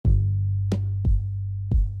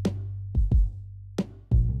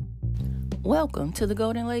Welcome to the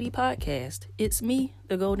Golden Lady Podcast. It's me,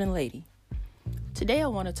 the Golden Lady. Today I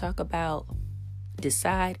want to talk about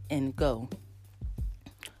decide and go.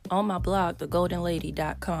 On my blog,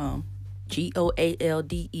 thegoldenlady.com,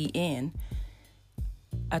 GOALDEN,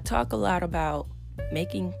 I talk a lot about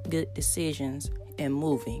making good decisions and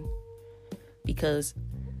moving, because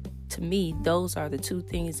to me, those are the two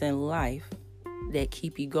things in life that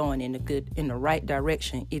keep you going in the right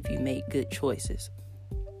direction if you make good choices.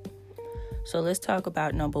 So let's talk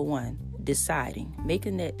about number one, deciding,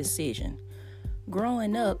 making that decision.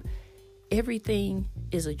 Growing up, everything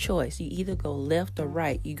is a choice. You either go left or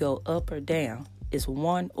right. You go up or down. It's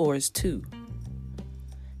one or it's two.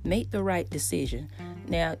 Make the right decision.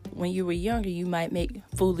 Now, when you were younger, you might make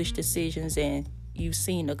foolish decisions and you've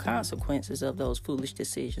seen the consequences of those foolish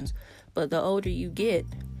decisions. But the older you get,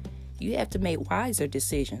 you have to make wiser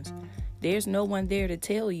decisions. There's no one there to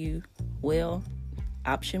tell you, well,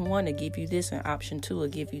 option one will give you this and option two will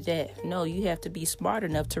give you that. No, you have to be smart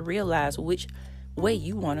enough to realize which way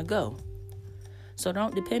you want to go. So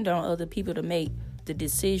don't depend on other people to make the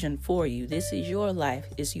decision for you. This is your life.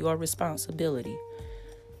 It's your responsibility.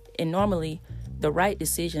 And normally, the right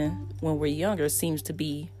decision when we're younger seems to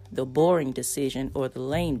be the boring decision or the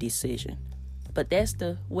lame decision. But that's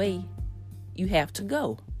the way you have to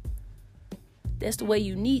go. That's the way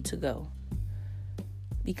you need to go.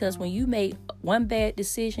 Because when you make one bad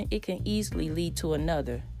decision, it can easily lead to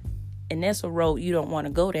another. And that's a road you don't want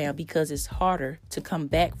to go down because it's harder to come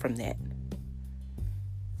back from that.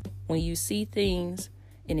 When you see things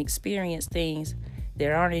and experience things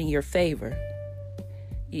that aren't in your favor,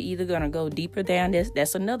 you're either going to go deeper down.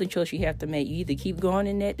 That's another choice you have to make. You either keep going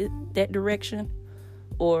in that direction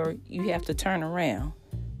or you have to turn around.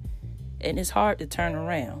 And it's hard to turn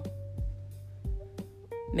around.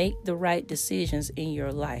 Make the right decisions in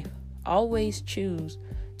your life. Always choose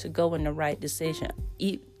to go in the right decision,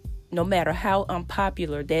 no matter how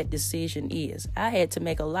unpopular that decision is. I had to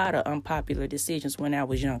make a lot of unpopular decisions when I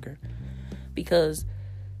was younger because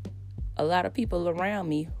a lot of people around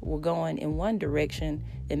me were going in one direction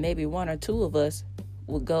and maybe one or two of us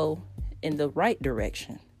would go in the right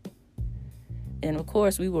direction. And of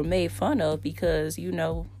course, we were made fun of because,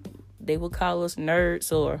 they would call us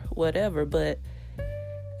nerds or whatever, but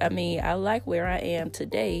I like where I am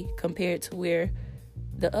today compared to where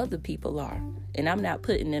the other people are. And I'm not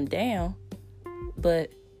putting them down,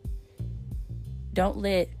 but don't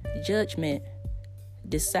let judgment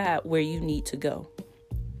decide where you need to go.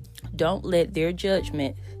 Don't let their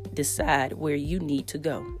judgment decide where you need to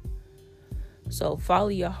go. So follow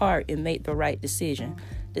your heart and make the right decision.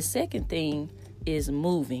 The second thing is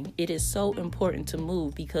moving. It is so important to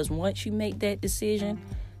move because once you make that decision,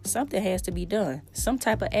 something has to be done. Some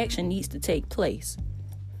type of action needs to take place.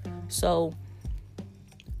 So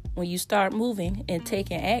when you start moving and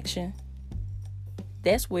taking action,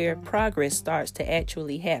 that's where progress starts to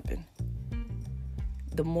actually happen.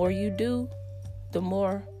 The more you do, the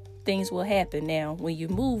more things will happen. Now, when you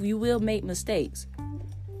move, you will make mistakes.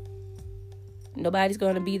 Nobody's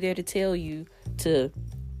going to be there to tell you to,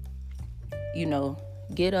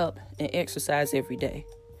 get up and exercise every day.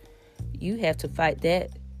 You have to fight that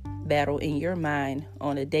battle in your mind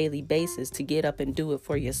on a daily basis to get up and do it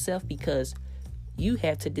for yourself because you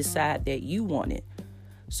have to decide that you want it.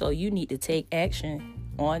 So you need to take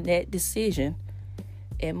action on that decision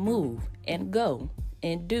and move and go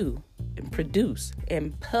and do and produce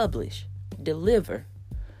and publish, deliver.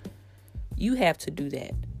 You have to do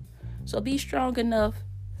that. So be strong enough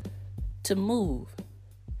to move.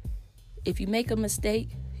 If you make a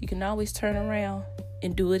mistake, you can always turn around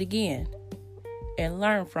and do it again and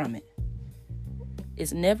learn from it.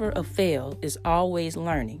 It's never a fail. It's always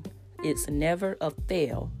learning. It's never a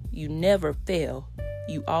fail. You never fail.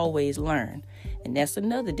 You always learn. And that's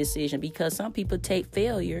another decision because some people take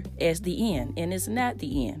failure as the end, and it's not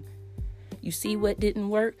the end. You see what didn't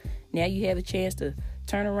work? Now you have a chance to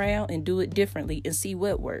turn around and do it differently and see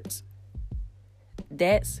what works.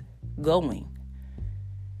 That's going.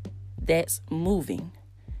 That's moving.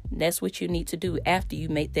 That's what you need to do after you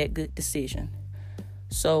make that good decision.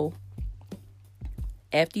 So,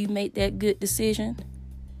 after you make that good decision,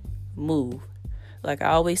 move. Like I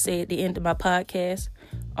always say at the end of my podcast,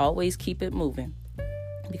 always keep it moving.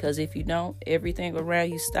 Because if you don't, everything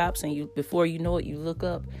around you stops and before you know it, you look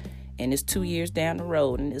up and it's 2 years down the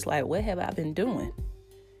road and it's like, what have I been doing?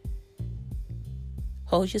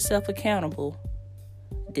 Hold yourself accountable,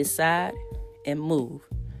 decide, and move.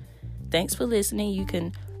 Thanks for listening. You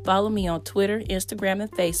can follow me on Twitter, Instagram,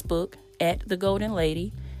 and Facebook at The Golden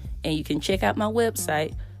Lady. And you can check out my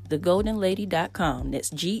website, thegoldenlady.com.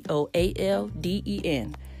 That's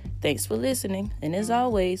GOALDEN. Thanks for listening, and as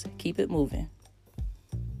always, keep it moving.